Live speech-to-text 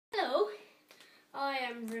I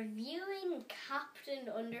am reviewing Captain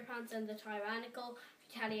Underpants and the Tyrannical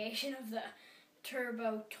Retaliation of the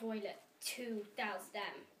Turbo Toilet 2000.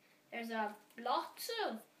 There's lots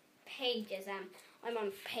of pages. I'm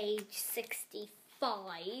on page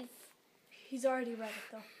 65. He's already read it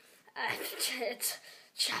though. It's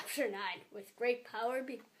chapter 9. With great power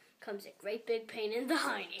comes a great big pain in the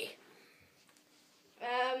hiney.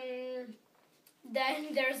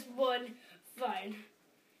 Then there's one fine.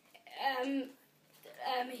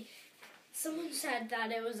 Someone said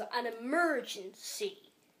that it was an emergency.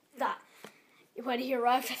 That when he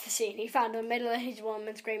arrived at the scene, he found a middle-aged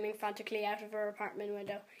woman screaming frantically out of her apartment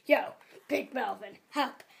window. "Yo, Big Melvin,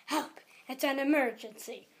 help, help, it's an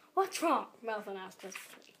emergency." "What's wrong?" Melvin asked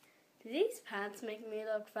wistfully. "Do these pants make me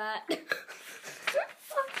look fat?"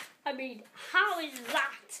 I mean, how is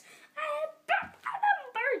that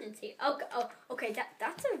an emergency? Okay,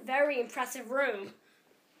 that's a very impressive room.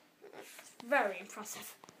 Very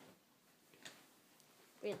impressive.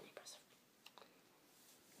 Really impressive.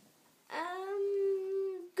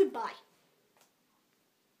 Goodbye.